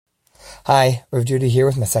Hi, Rav Judah here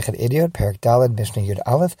with Masechet Idiot, Perek Daled, Mishnah Yud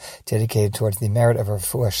Aleph, dedicated towards the merit of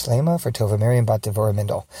Refuah Shlema for Tova Miriam Bat Devorah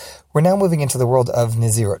Mindel. We're now moving into the world of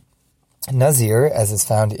Nazirut. Nazir, as is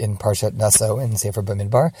found in Parshat Naso in Sefer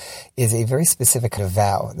Bamidbar, is a very specific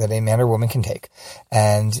vow that a man or woman can take.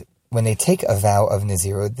 And when they take a vow of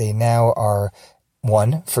Nazirut, they now are,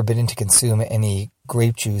 1, forbidden to consume any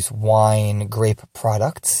grape juice, wine, grape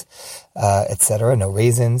products, etc., no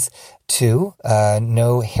raisins. 2,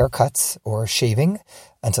 no haircuts or shaving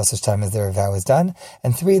until such time as their vow is done.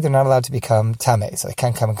 And 3, they're not allowed to become tameh, so they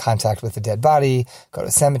can't come in contact with the dead body, go to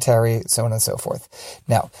a cemetery, so on and so forth.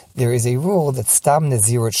 Now, there is a rule that stam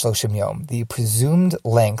nazirut shloshim yom, the presumed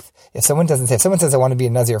length. If someone says I want to be a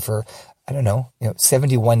nazir for,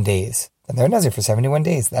 71 days, and they're a nazir for 71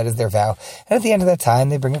 days. That is their vow. And at the end of that time,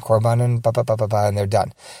 they bring a korban and and they're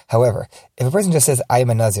done. However, if a person just says, I am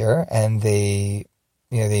a nazir, and they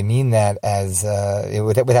mean that as,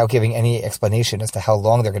 without giving any explanation as to how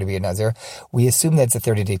long they're going to be a nazir, we assume that it's a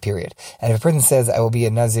 30-day period. And if a person says, I will be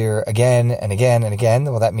a nazir again and again and again,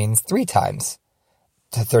 well, that means 3 times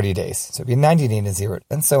to 30 days. So it'd be a 90-day nazirut,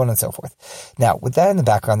 and so on and so forth. Now, with that in the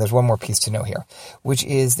background, there's one more piece to know here, which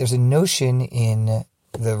is there's a notion in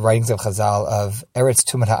the writings of Chazal of Eretz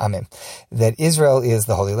Tumat Ha'amim, that Israel is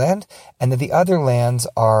the Holy Land, and that the other lands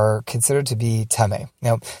are considered to be Tameh.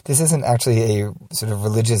 Now, this isn't actually a sort of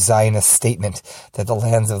religious Zionist statement that the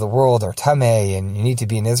lands of the world are Tameh and you need to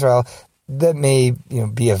be in Israel. That may,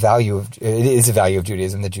 be it is a value of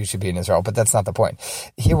Judaism that Jews should be in Israel, but that's not the point.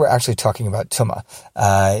 Here we're actually talking about Tumah.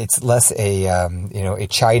 It's less a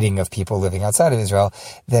chiding of people living outside of Israel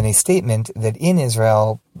than a statement that in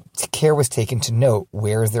Israel, care was taken to note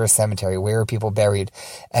where is there a cemetery, where are people buried,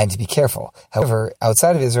 and to be careful. However,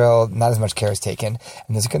 outside of Israel, not as much care is taken,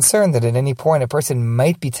 and there's a concern that at any point a person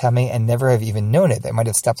might be tameh and never have even known it. They might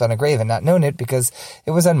have stepped on a grave and not known it because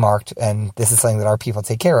it was unmarked, and this is something that our people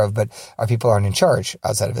take care of, but our people aren't in charge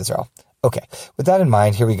outside of Israel. Okay, with that in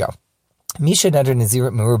mind, here we go. Misha Nadar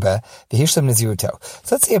Nazirut Merubah V'Hishlam Naziruto.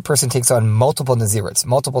 So let's say a person takes on multiple Naziruts,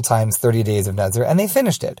 multiple times 30 days of Nazir, and they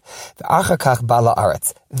finished it. V'Achakach Bala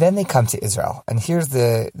Aretz. Then they come to Israel. And here's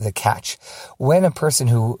the catch. When a person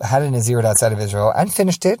who had a Nazirut outside of Israel and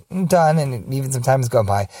finished it and done, and even some time has gone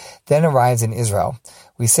by, then arrives in Israel,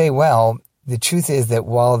 we say, well, the truth is that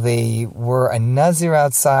while they were a Nazir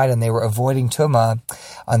outside and they were avoiding Tumah,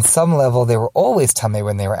 on some level they were always Tameh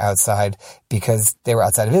when they were outside because they were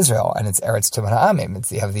outside of Israel, and it's Eretz Tumat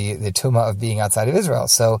Ha'amim. You have the Tumah of being outside of Israel.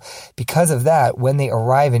 So because of that, when they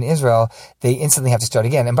arrive in Israel, they instantly have to start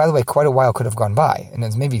again. And by the way, quite a while could have gone by. And it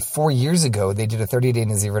was maybe 4 years ago they did a 30-day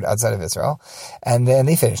Nazirut outside of Israel, and then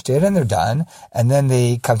they finished it and they're done, and then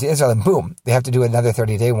they come to Israel and boom, they have to do another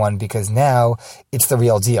 30-day one because now it's the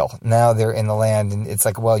real deal. Now they're in the land, and it's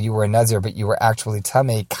like, well, you were a Nazir, but you were actually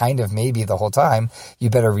Tameh, kind of maybe the whole time. You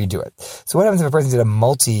better redo it. So what happens if a person did a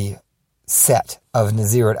multi-set of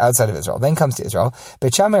Nazirut outside of Israel, then comes to Israel?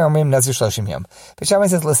 Beit Shammai Omrim Nazir Shloshim Yom. Beit Shammai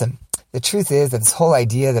says, listen, the truth is that this whole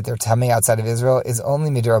idea that they're Tameh outside of Israel is only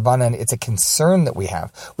Midirabanan. It's a concern that we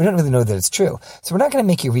have. We don't really know that it's true. So we're not going to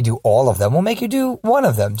make you redo all of them. We'll make you do one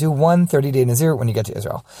of them. Do one 30-day Nazir when you get to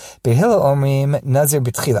Israel. Beit Hillel Omrim Nazir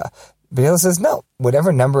B'tchila. But Hillel says, no,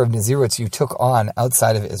 whatever number of Naziruts you took on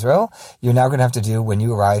outside of Israel, you're now going to have to do when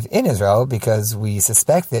you arrive in Israel, because we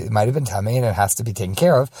suspect that it might have been Tameh and it has to be taken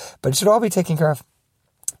care of, but it should all be taken care of.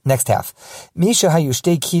 Next half. Misha hayu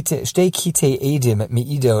shtei kitei edim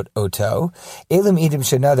mi'idot oto, elim edim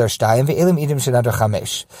shenadar shtayim, ve'elim edim shenadar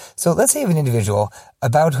chamesh. So let's say you have an individual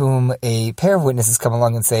about whom a pair of witnesses come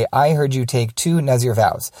along and say, I heard you take 2 Nazir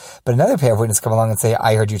vows. But another pair of witnesses come along and say,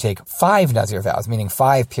 I heard you take 5 Nazir vows, meaning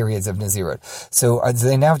 5 periods of Nazirut. So do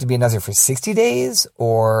they now have to be a Nazir for 60 days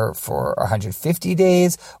or for 150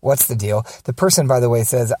 days? What's the deal? The person, by the way,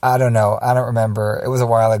 says, I don't know, I don't remember, it was a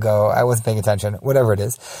while ago, I wasn't paying attention, whatever it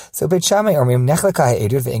is. So Beit Shammai Omrim Nechleka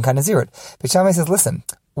ha'edut ve'en Nazirut. Beit Shammai says, listen,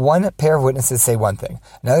 one pair of witnesses say one thing,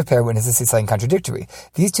 another pair of witnesses say something contradictory.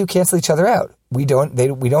 These two cancel each other out. We don't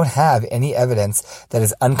have any evidence that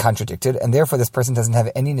is uncontradicted, and therefore this person doesn't have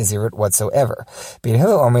any Nazirut whatsoever. Beit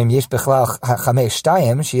Hillel Omrim Yesh Bechlal Chamesh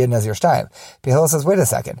Shtayim Sheyeh Nazir Shtayim. Beit Hillel says, wait a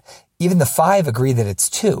second. Even the 5 agree that it's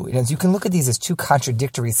 2. You can look at these as 2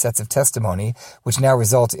 contradictory sets of testimony, which now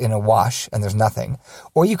result in a wash, and there's nothing.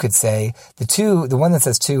 Or you could say, the one that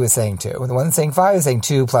says 2 is saying 2, the one that's saying 5 is saying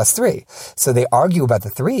 2 plus 3. So they argue about the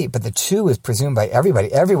 3, but the 2 is presumed by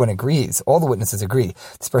everybody. Everyone agrees. All the witnesses agree.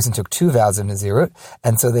 This person took 2 vows of Nazirut,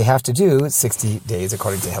 and so they have to do 60 days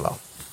according to Hillel.